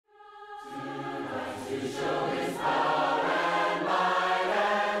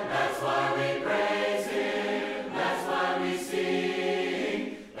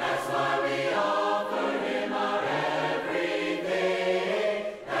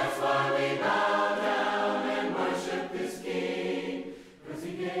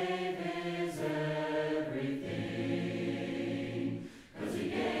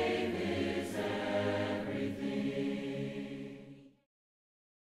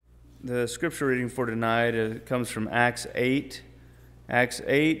The scripture reading for tonight comes from Acts 8,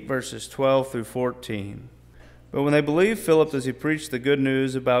 verses 12 through 14. But when they believed Philip as he preached the good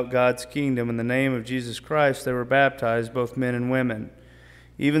news about God's kingdom in the name of Jesus Christ, they were baptized, both men and women.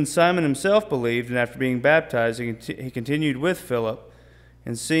 Even Simon himself believed, and after being baptized, he continued with Philip.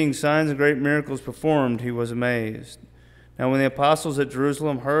 And seeing signs and great miracles performed, he was amazed. Now when the apostles at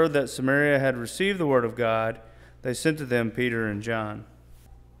Jerusalem heard that Samaria had received the word of God, they sent to them Peter and John.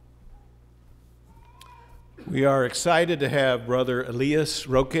 We are excited to have Brother Elias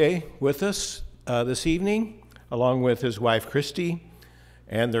Roque with us this evening, along with his wife Christy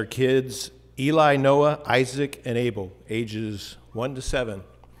and their kids Eli, Noah, Isaac, and Abel, ages 1 to 7.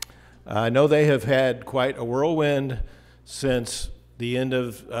 I know they have had quite a whirlwind since the end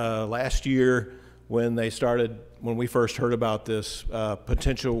of last year when we first heard about this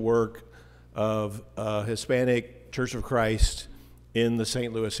potential work of Hispanic Church of Christ in the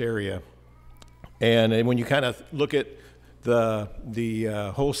St. Louis area. And when you kind of look at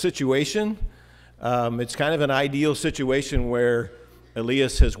the whole situation, it's kind of an ideal situation where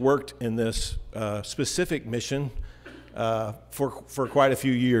Elias has worked in this specific mission for quite a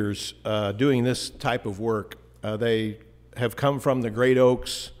few years, doing this type of work. They have come from the Great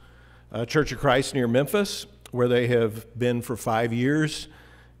Oaks Church of Christ near Memphis, where they have been for 5 years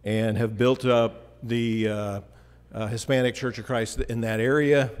and have built up the Hispanic Church of Christ in that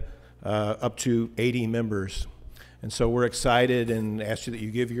area, up to 80 members. And so we're excited and ask you that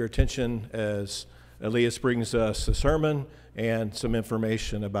you give your attention as Elias brings us a sermon and some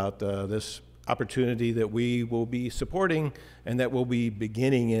information about this opportunity that we will be supporting and that will be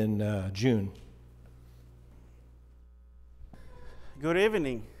beginning in June. Good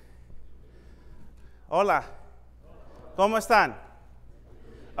evening. Hola. ¿Cómo están?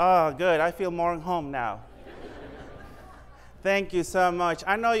 Oh, good. I feel more at home now. Thank you so much.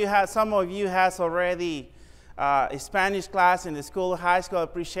 I know some of you has already a Spanish class in the school, high school. I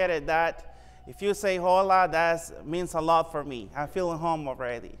appreciated that. If you say hola, that means a lot for me. I feel at home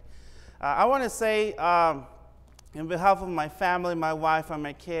already. I want to say, on behalf of my family, my wife, and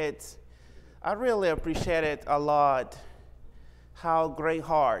my kids, I really appreciate it a lot. How great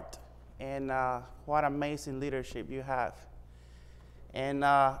heart and what amazing leadership you have. And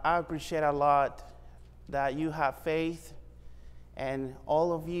I appreciate a lot that you have faith, and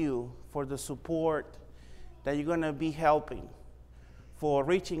all of you for the support that you're going to be helping for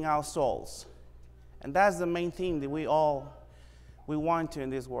reaching out souls. And that's the main thing that we want to in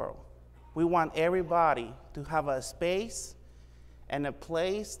this world. We want everybody to have a space and a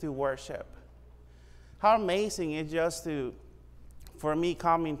place to worship. How amazing it's just for me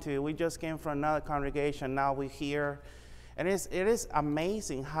we just came from another congregation, now we're here. And it is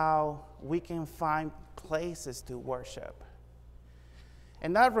amazing how we can find places to worship.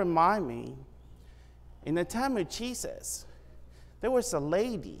 And that reminds me, in the time of Jesus, there was a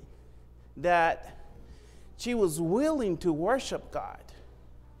lady that she was willing to worship God.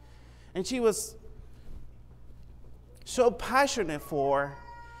 And she was so passionate for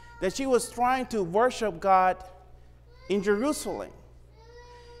that she was trying to worship God in Jerusalem.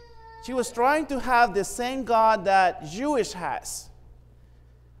 She was trying to have the same God that Jewish has.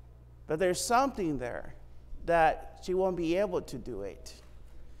 But there's something there that she won't be able to do it.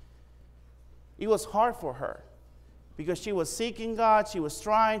 It was hard for her because she was seeking God. She was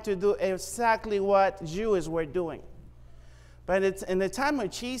trying to do exactly what Jews were doing. But in the time of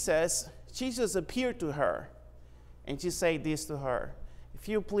Jesus, Jesus appeared to her, and she said this to her. If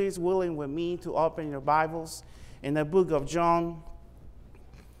you please willing with me to open your Bibles in the book of John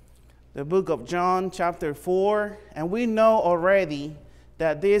chapter 4, and we know already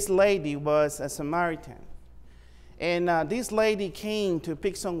that this lady was a Samaritan. And this lady came to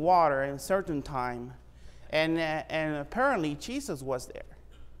pick some water at a certain time, and apparently Jesus was there.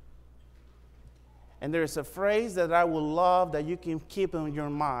 And there's a phrase that I would love that you can keep in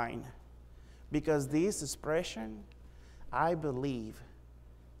your mind, because this expression, I believe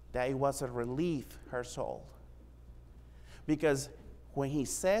that it was a relief her soul. Because when he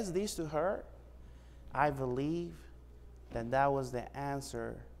says this to her, I believe that was the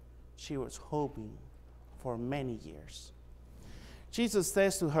answer she was hoping for many years. Jesus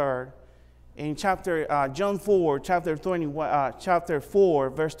says to her in John 4, chapter 4,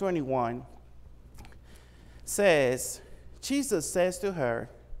 verse 21, says, Jesus says to her,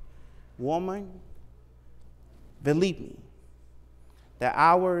 "Woman, believe me, the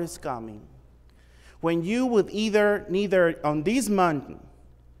hour is coming when you would neither on this mountain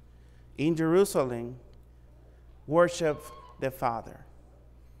in Jerusalem worship the Father."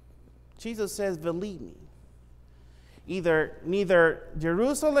 Jesus says, believe me. Neither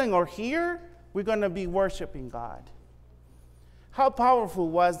Jerusalem or here, we're going to be worshiping God. How powerful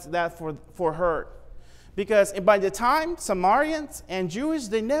was that for her? Because by the time Samaritans and Jews,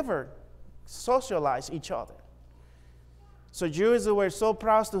 they never socialized each other. So Jews were so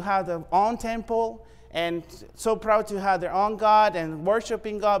proud to have their own temple and so proud to have their own God and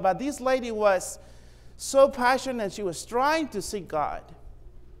worshiping God. But this lady was so passionate, she was trying to seek God.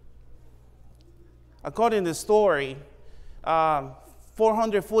 According to the story,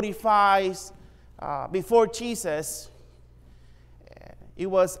 445 before Jesus, it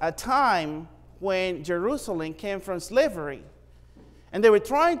was a time when Jerusalem came from slavery. And they were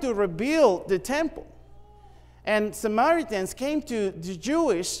trying to rebuild the temple. And Samaritans came to the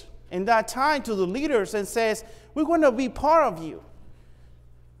Jewish in that time, to the leaders, and says, "We want to be part of you.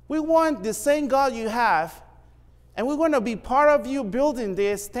 We want the same God you have, and we want to be part of you building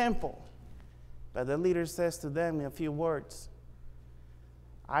this temple." But the leader says to them in a few words,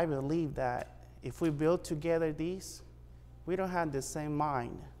 "I believe that if we build together these, we don't have the same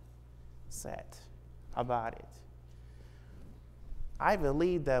mindset about it. I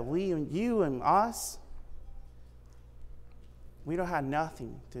believe that you and us, we don't have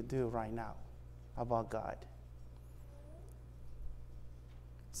nothing to do right now about God."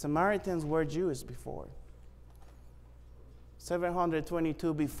 Samaritans were Jews before.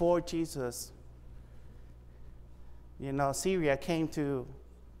 722 before Jesus, Syria came to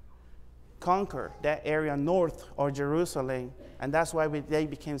conquer that area north of Jerusalem, and that's why they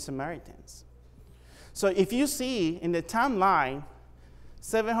became Samaritans. So if you see in the timeline,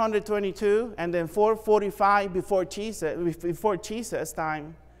 722 and then 445 before Jesus'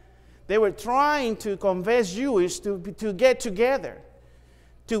 time, they were trying to convince Jews to get together,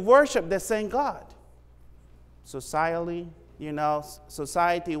 to worship the same God. Society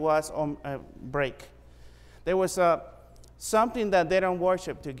was on a break. There was something that they don't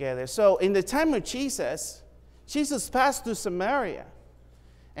worship together. So in the time of Jesus, Jesus passed to Samaria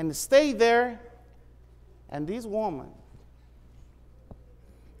and stayed there. And this woman,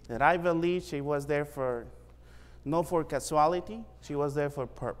 that I believe she was there not for casualty, she was there for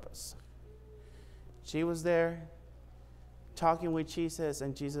purpose. She was there talking with Jesus,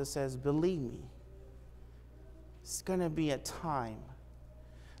 and Jesus says, "Believe me, it's going to be a time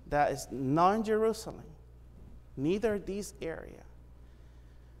that is not in Jerusalem, neither this area.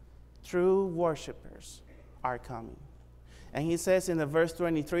 True worshipers are coming." And he says in the verse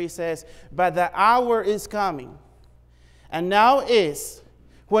 23, he says, "But the hour is coming, and now is,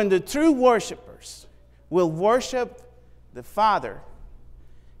 when the true worshipers will worship the Father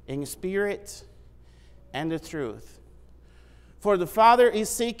in spirit and the truth. For the Father is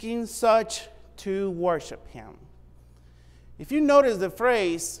seeking such to worship him." If you notice the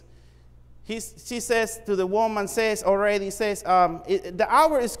phrase, she says to the woman, the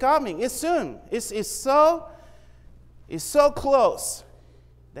hour is coming. It's soon. It's so close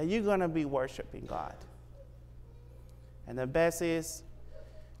that you're going to be worshiping God. And the best is,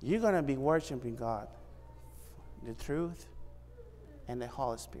 you're going to be worshiping God, the truth, and the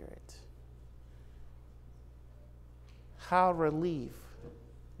Holy Spirit. How relief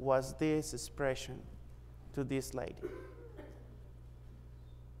was this expression to this lady?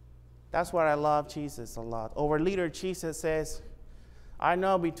 That's what I love Jesus a lot. Our leader Jesus says, "I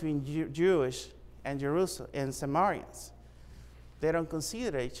know between Jewish and Jerusalem and Samaritans, they don't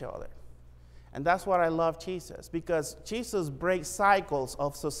consider each other." And that's what I love Jesus, because Jesus breaks cycles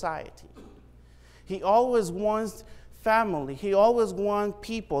of society. He always wants family. He always wants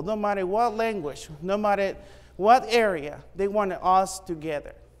people, no matter what language, no matter what area, they want us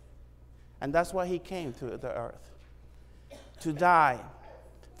together. And that's why he came to the earth, to die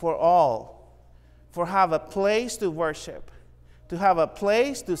for all, for have a place to worship, to have a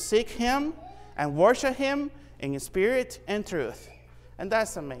place to seek him and worship him in spirit and truth. And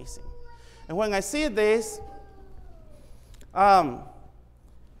that's amazing. And when I see this, San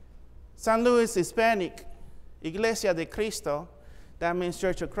Luis Hispanic, Iglesia de Cristo, that means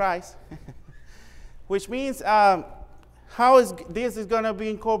Church of Christ, which means how is this going to be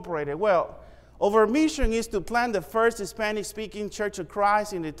incorporated? Well, our mission is to plant the first Hispanic-speaking Church of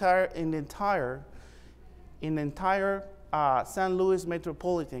Christ in the entire St. Louis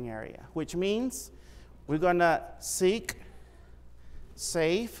metropolitan area, which means we're going to seek,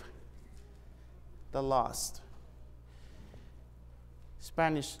 save the lost.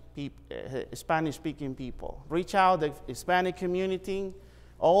 Spanish-speaking people. Reach out the Hispanic community.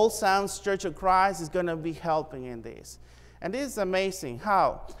 All Saints Church of Christ is going to be helping in this. And this is amazing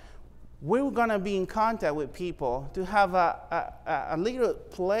how we're going to be in contact with people to have a little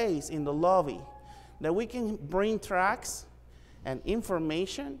place in the lobby that we can bring tracts and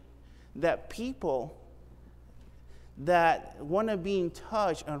information that people that want to be in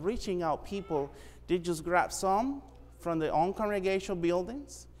touch and reaching out people, they just grab some from their own congregational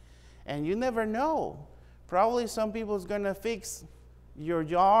buildings. And you never know. Probably some people's going to fix your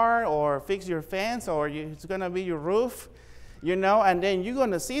yard or fix your fence, or it's going to be your roof, you know, and then you're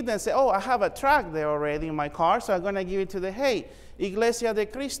going to see them and say, oh, I have a tract there already in my car, so I'm going to give it to the, hey, Iglesia de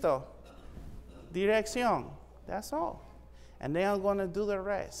Cristo, dirección. That's all. And then I'm going to do the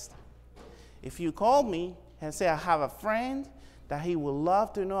rest. If you call me and say, I have a friend that he would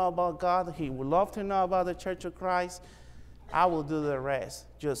love to know about God, he would love to know about the Church of Christ, I will do the rest.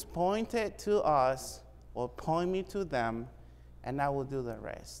 Just point it to us or point me to them, and I will do the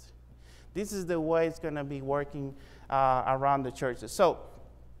rest. This is the way it's going to be working around the churches. So,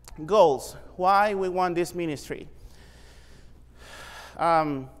 goals. Why we want this ministry?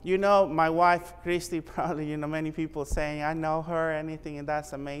 You know, my wife, Christy, probably, you know, many people saying, I know her, anything, and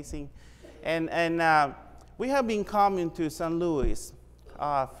that's amazing. And we have been coming to St. Louis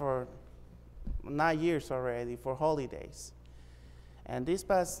for 9 years already for holidays. And this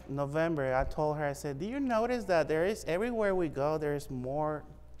past November, I told her, I said, do you notice that there is, everywhere we go, there is more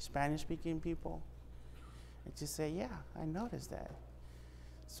Spanish-speaking people? And she said, yeah, I noticed that.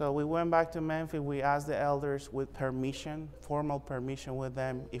 So we went back to Memphis. We asked the elders with permission, formal permission with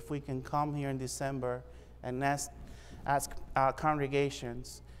them, if we can come here in December and ask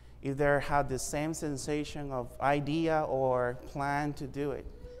congregations if they had the same sensation of idea or plan to do it.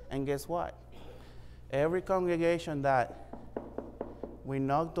 And guess what? Every congregation that we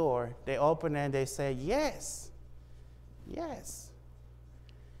knock door, they open and they say, yes, yes.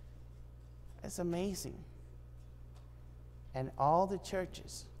 It's amazing. And all the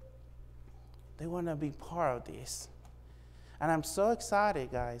churches, they want to be part of this. And I'm so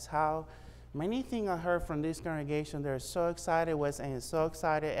excited, guys, how many things I heard from this congregation, they're so excited, West End is so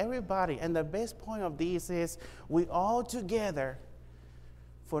excited, everybody. And the best point of this is we all together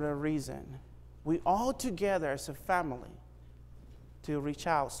for a reason. We all together as a family to reach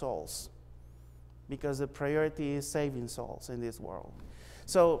out souls, because the priority is saving souls in this world.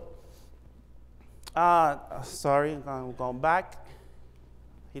 So, sorry, I'm going back.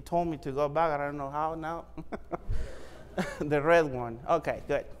 He told me to go back. I don't know how now. The red one. Okay,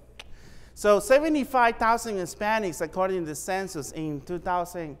 good. So 75,000 Hispanics, according to the census in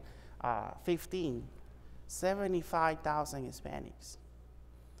 2015. 75,000 Hispanics.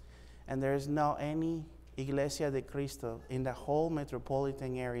 And there is no any Iglesia de Cristo in the whole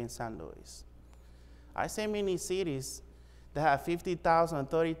metropolitan area in St. Louis. I say many cities that have 50,000,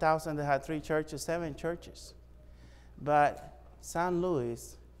 30,000, that have 3 churches, 7 churches. But St.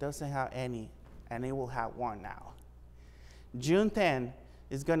 Louis doesn't have any, and it will have 1 now. June 10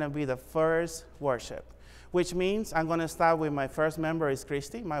 is going to be the first worship, which means I'm going to start with my first member is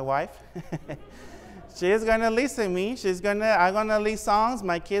Christy, my wife. She's going to listen to me. I'm going to lead songs.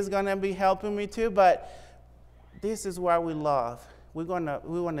 My kid's going to be helping me too, but this is what we love. We're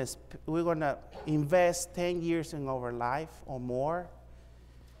gonna invest 10 years in our life or more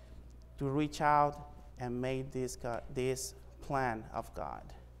to reach out and make this plan of God.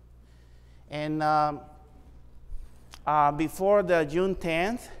 And before the June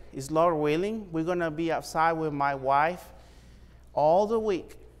 10th, is Lord willing, we're gonna be outside with my wife all the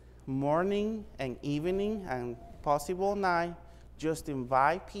week, morning and evening and possible night, just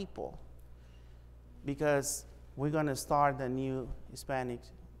invite people, because we're going to start the new Hispanic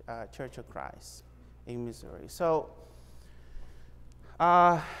Church of Christ in Missouri. So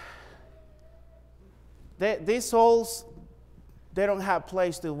these souls, they don't have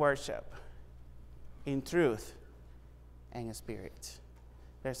place to worship in truth and in spirit.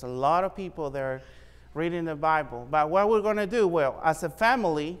 There's a lot of people that are reading the Bible. But what we're going to do, well, as a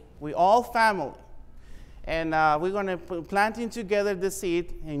family, we all family. And we're going to be planting together the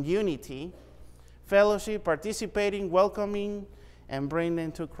seed in unity, fellowship, participating, welcoming, and bringing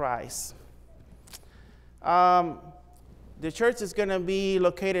them to Christ. The church is going to be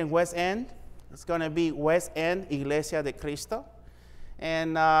located in West End. It's going to be West End Iglesia de Cristo.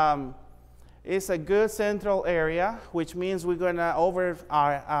 And It's a good central area, which means we're going to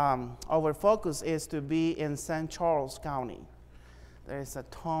our focus is to be in St. Charles County. There's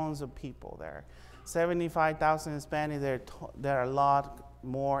tons of people there. 75,000 Hispanic. There are a lot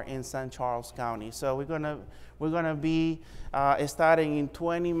more in St. Charles County. So we're gonna be starting in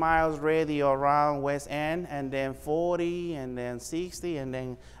 20 miles radio around West End, and then 40, and then 60, and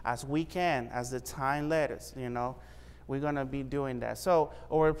then as we can, as the time let us, we're gonna be doing that. So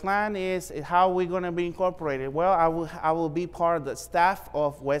our plan is how we're gonna be incorporated. Well, I will be part of the staff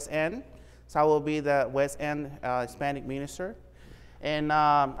of West End. So I will be the West End Hispanic minister. And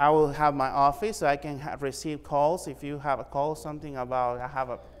I will have my office so I can receive calls. If you have a call, something about, I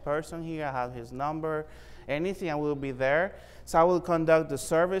have a person here, I have his number, anything, I will be there. So I will conduct the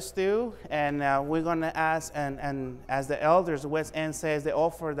service too. And we're going to ask, and as the elders, West End says, they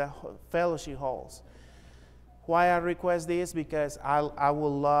offer the fellowship halls. Why I request this? Because I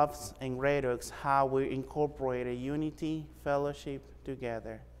will love in Great Oaks how we incorporate a unity fellowship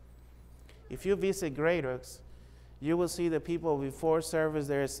together. If you visit Great Oaks, you will see the people before service.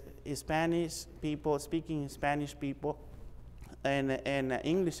 There's Spanish people, speaking Spanish people, and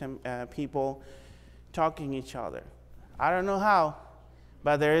English people talking each other. I don't know how,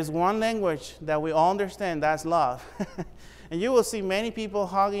 but there is one language that we all understand, that's love. And you will see many people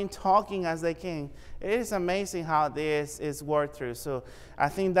hugging, talking as they can. It is amazing how this is worked through. So I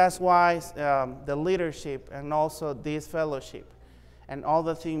think that's why the leadership and also this fellowship and all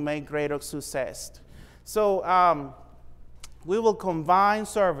the things make Great Oaks success. So we will combine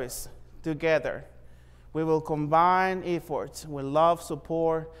service together. We will combine efforts with love,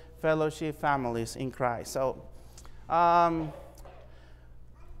 support, fellowship, families in Christ. So how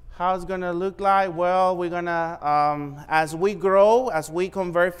it's going to look like? Well, we're going to, as we grow, as we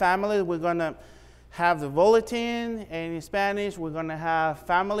convert families, we're going to have the bulletin in Spanish. We're going to have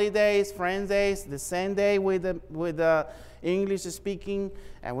family days, friends days, the same day with the English speaking,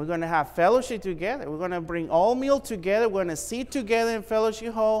 and we're going to have fellowship together. We're going to bring all meal together. We're going to sit together in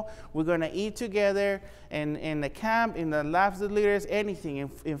fellowship hall. We're going to eat together in the camp, in the labs of leaders, anything.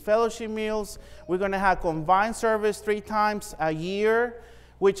 In fellowship meals, we're going to have combined service 3 times a year,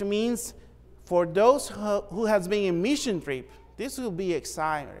 which means for those who has been in mission trip, this will be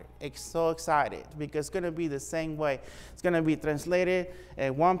exciting, so excited, because it's going to be the same way. It's going to be translated.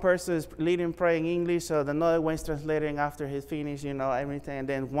 One person is leading prayer in English, so another one is translating after he's finished, everything. And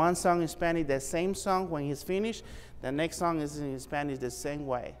then one song in Spanish, the same song when he's finished. The next song is in Spanish the same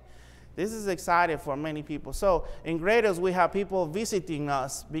way. This is exciting for many people. So in Great Oaks, we have people visiting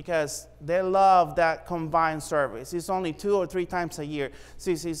us because they love that combined service. It's only 2 or 3 times a year.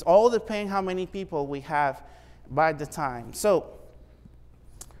 So it's all depends how many people we have by the time. So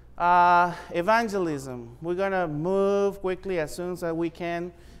evangelism, we're going to move quickly as soon as we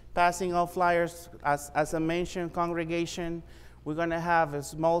can, passing out flyers. As I mentioned, congregation, we're going to have a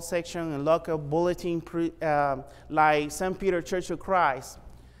small section, a local bulletin like St. Peter Church of Christ.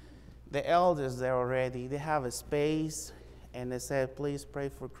 The elders there already, they have a space, and they said, please pray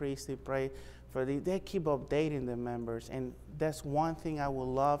for Christy, pray for they keep updating the members. And that's one thing I would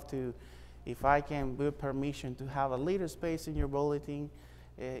love to, if I can give permission to have a leader space in your bulletin,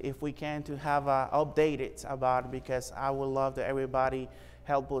 if we can, to have updated about it, because I would love that everybody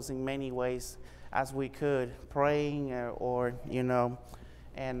help us in many ways as we could, praying or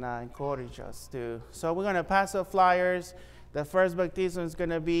and encourage us to. So we're going to pass out flyers. The first baptism is going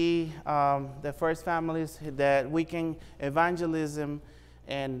to be the first families that we can evangelism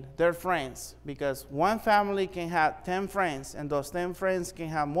and their friends, because one family can have 10 friends, and those 10 friends can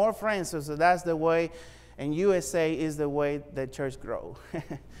have more friends. So that's the way, and USA is the way the church grows.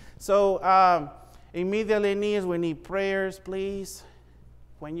 So immediately needs, we need prayers, please.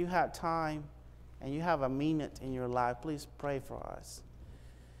 When you have time and you have a minute in your life, please pray for us.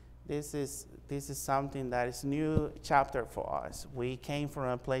 This is something that is new chapter for us. We came from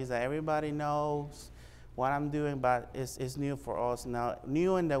a place that everybody knows what I'm doing, but it's new for us now.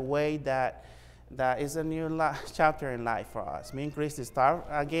 New in the way that is a new chapter in life for us. Me and Christy start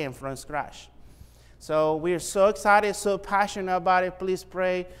again from scratch. So we're so excited, so passionate about it. Please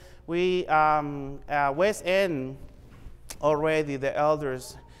pray. We West End already, the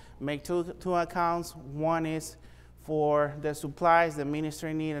elders make two accounts. One is for the supplies the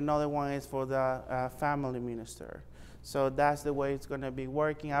ministry need. Another one is for the family minister. So that's the way it's going to be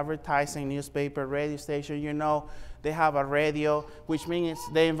working. Advertising, newspaper, radio station. They have a radio, which means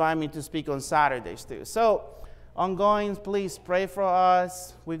they invite me to speak on Saturdays too. So ongoing, please pray for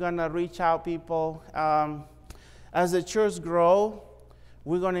us. We're going to reach out people. As the church grow,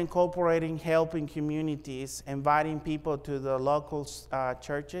 we're going to incorporate helping communities, inviting people to the local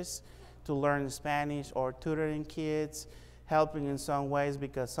churches to learn Spanish or tutoring kids, helping in some ways,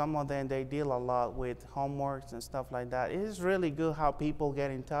 because some of them, they deal a lot with homeworks and stuff like that. It is really good how people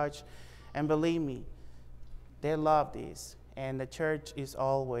get in touch. And believe me, they love this. And the church is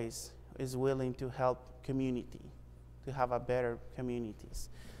always willing to help community, to have a better communities.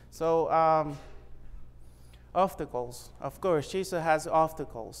 So obstacles. Of course, Jesus has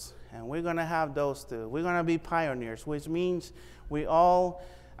obstacles, and we're going to have those too. We're going to be pioneers, which means we all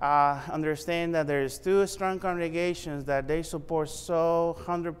understand that there's two strong congregations that they support so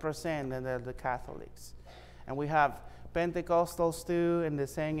 100%, and they're the Catholics. And we have Pentecostals too in the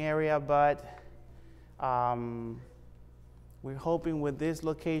same area, but we're hoping with this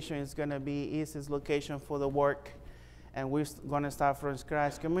location, it's going to be easiest location for the work, and we're going to start from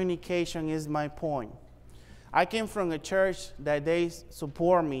scratch. Communication is my point. I came from a church that they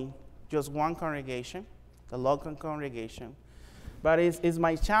support me, just one congregation, the local congregation. But it's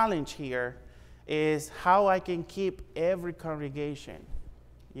my challenge here is how I can keep every congregation,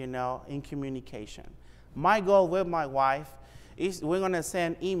 in communication. My goal with my wife is we're going to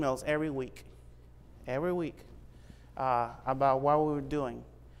send emails every week, about what we're doing.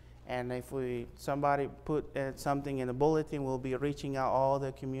 And if somebody put something in the bulletin, we'll be reaching out all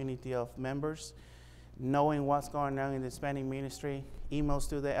the community of members, knowing what's going on in the Hispanic ministry, emails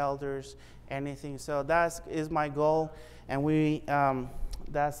to the elders, anything. So that is my goal, and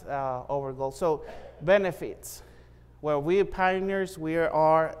that's our goal. So benefits. Well, we're pioneers. We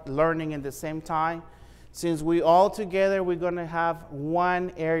are learning at the same time. Since we all together, we're going to have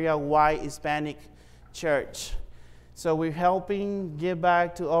one area-wide Hispanic church. So we're helping give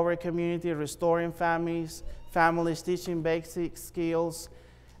back to our community, restoring families, teaching basic skills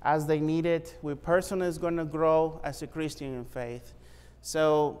as they need it. We personally is going to grow as a Christian in faith.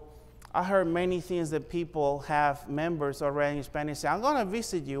 So I heard many things that people have members already in Spanish say, I'm going to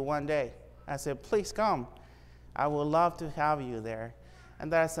visit you one day. I said, please come. I would love to have you there.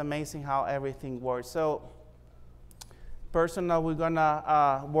 And that's amazing how everything works. So personally, we're going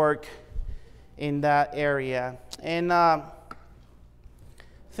to work in that area. And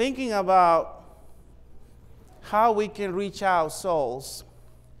thinking about how we can reach out souls,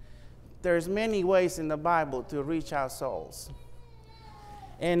 there's many ways in the Bible to reach out souls.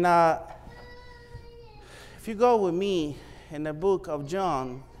 And if you go with me in the book of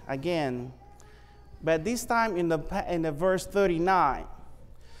John again, but this time in the verse 39,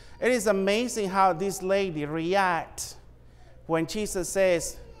 it is amazing how this lady reacts when Jesus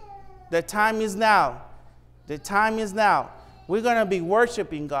says, the time is now. The time is now. We're going to be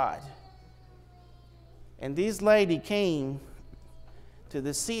worshiping God. And this lady came to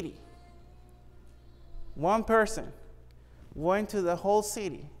the city. One person went to the whole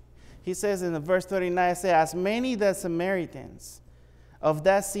city. He says in the verse 39, as many the Samaritans of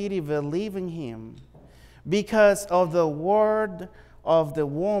that city believe in him, because of the word of the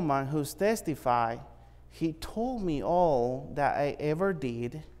woman who's testified, he told me all that I ever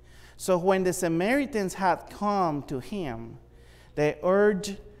did. So when the Samaritans had come to him, they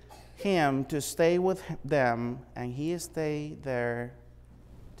urged him to stay with them, and he stayed there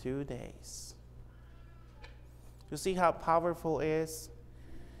 2 days. You see how powerful it is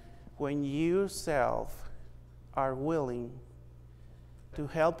when you yourself are willing to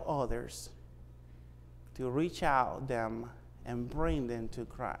help others, to reach out them and bring them to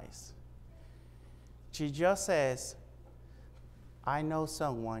Christ. She just says, I know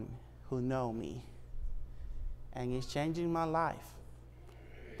someone who knows me, and is changing my life.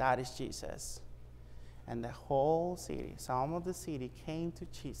 That is Jesus. And the whole city, some of the city came to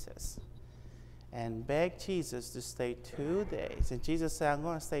Jesus and begged Jesus to stay 2 days. And Jesus said, I'm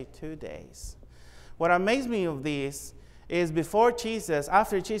going to stay 2 days. What amazed me of this is before Jesus,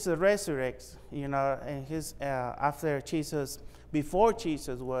 after Jesus resurrects, and before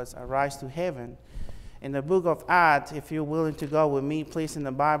Jesus was raised to heaven, in the book of Acts, if you're willing to go with me, please, in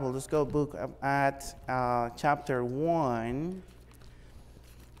the Bible, let's go book of Acts, chapter 1.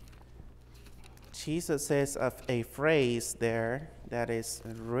 Jesus says a phrase there that is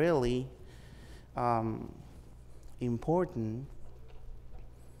really important.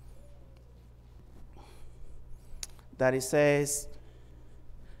 That it says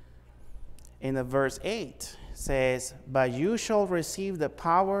in the verse 8, says, but you shall receive the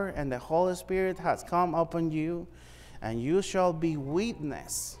power, and the Holy Spirit has come upon you, and you shall be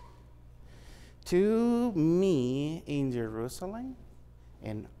witness to me in Jerusalem,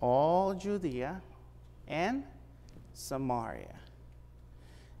 in all Judea and Samaria.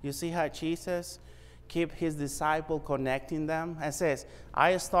 You see how Jesus keep his disciple connecting them and says,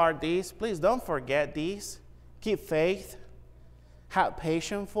 I start this, please don't forget this. Keep faith, have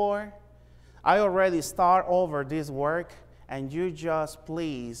patience for, I already start over this work, and you just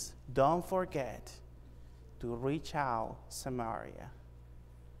please don't forget to reach out Samaria.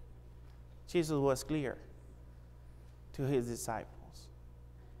 Jesus was clear to his disciples.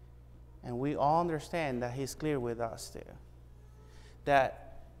 And we all understand that he's clear with us too.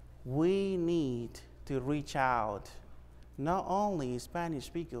 That we need to reach out not only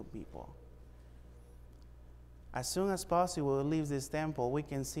Spanish-speaking people. As soon as possible we leave this temple, we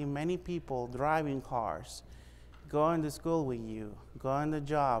can see many people driving cars, going to school with you, going to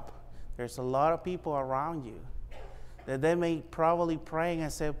job. There's a lot of people around you that they may probably pray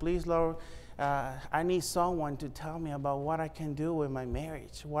and say, please, Lord, I need someone to tell me about what I can do with my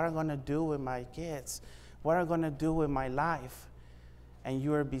marriage, what I'm going to do with my kids, what I'm going to do with my life. And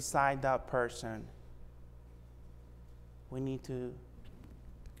you're beside that person. We need to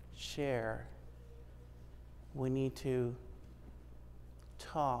share. We need to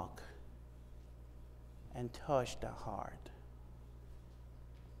talk and touch the heart.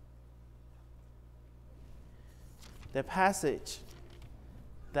 The passage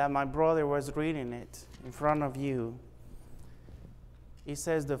that my brother was reading it in front of you, it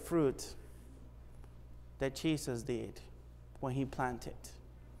says the fruit that Jesus did when he planted.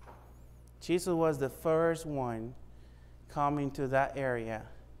 Jesus was the first one coming to that area,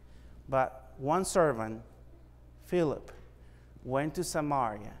 but one servant, Philip, went to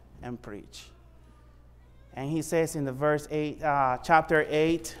Samaria and preached. And he says in the chapter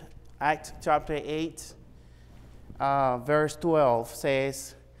 8, Acts chapter 8, verse 12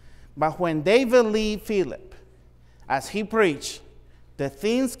 says, but when they believed Philip, as he preached the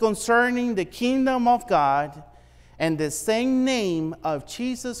things concerning the kingdom of God and the same name of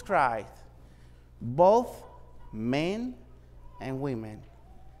Jesus Christ, both men and women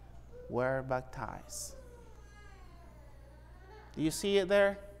were baptized. Do you see it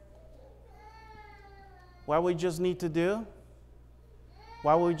there? What we just need to do?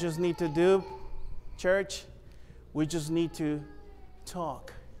 What we just need to do, church? We just need to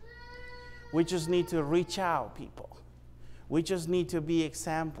talk. We just need to reach out, people. We just need to be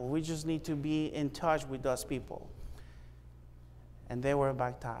example. We just need to be in touch with those people. And they were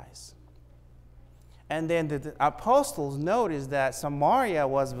baptized. And then the apostles noticed that Samaria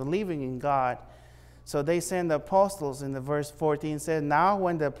was believing in God. So they sent the apostles, in the verse 14 said, now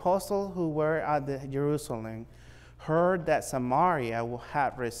when the apostles who were at Jerusalem heard that Samaria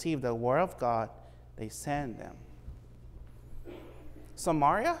had received the word of God, they sent them.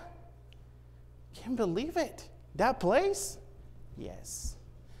 Samaria? Can't believe it. That place? Yes.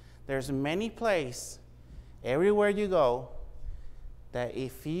 There's many places, everywhere you go, that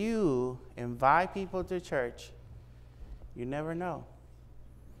if you invite people to church, you never know.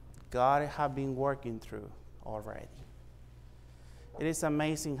 God has been working through already. It is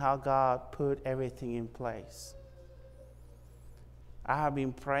amazing how God put everything in place. I have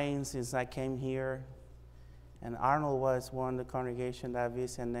been praying since I came here, and Arnold was one of the congregation that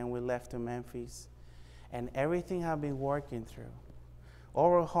visited, and then we left to Memphis. And everything has been working through.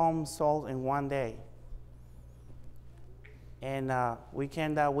 Our home sold in one day. And we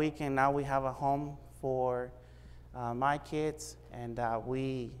came that weekend. Now we have a home for my kids, and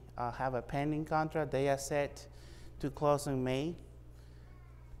we have a pending contract. They are set to close in May,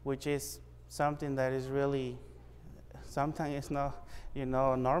 which is something that is really, sometimes it's not,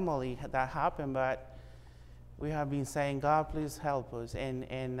 normally that happen, but we have been saying, God, please help us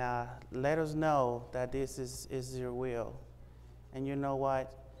and let us know that this is your will. And you know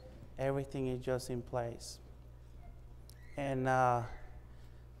what? Everything is just in place. And I'm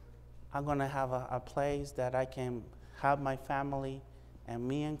going to have a place that I can have my family, and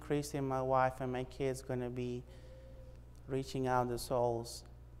me and Christy and my wife and my kids going to be reaching out the souls,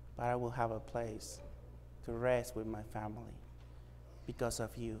 but I will have a place to rest with my family because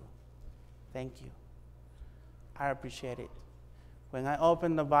of you. Thank you. I appreciate it. When I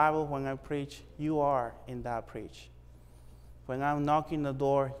open the Bible, when I preach, you are in that preach. When I'm knocking the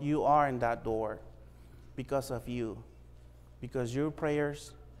door, you are in that door because of you. Because your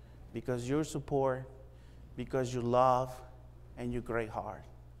prayers, because your support, because your love, and your great heart.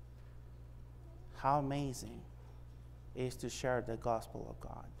 How amazing it is to share the gospel of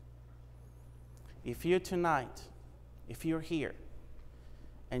God. If you're tonight, if you're here,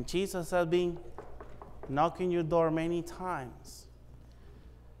 and Jesus has been knocking your door many times,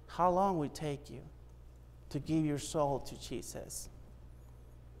 how long will it take you to give your soul to Jesus?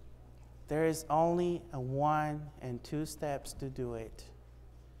 There is only a 1 and 2 steps to do it.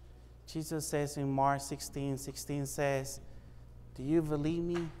 Jesus says in Mark 16:16 says, do you believe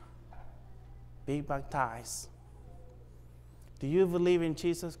me? Be baptized. Do you believe in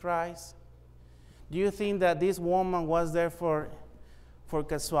Jesus Christ? Do you think that this woman was there for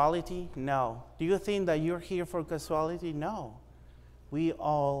casualty? No. Do you think that you're here for casualty? No. We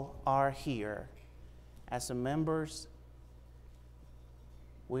all are here as members.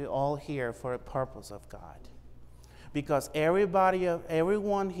 We're all here for a purpose of God. Because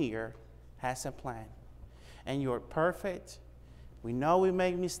everyone here has a plan. And you're perfect. We know we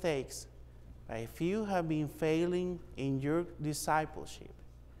make mistakes. But if you have been failing in your discipleship,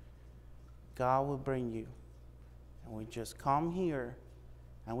 God will bring you. And we just come here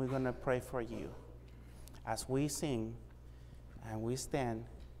and we're going to pray for you as we sing and we stand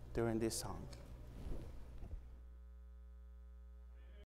during this song.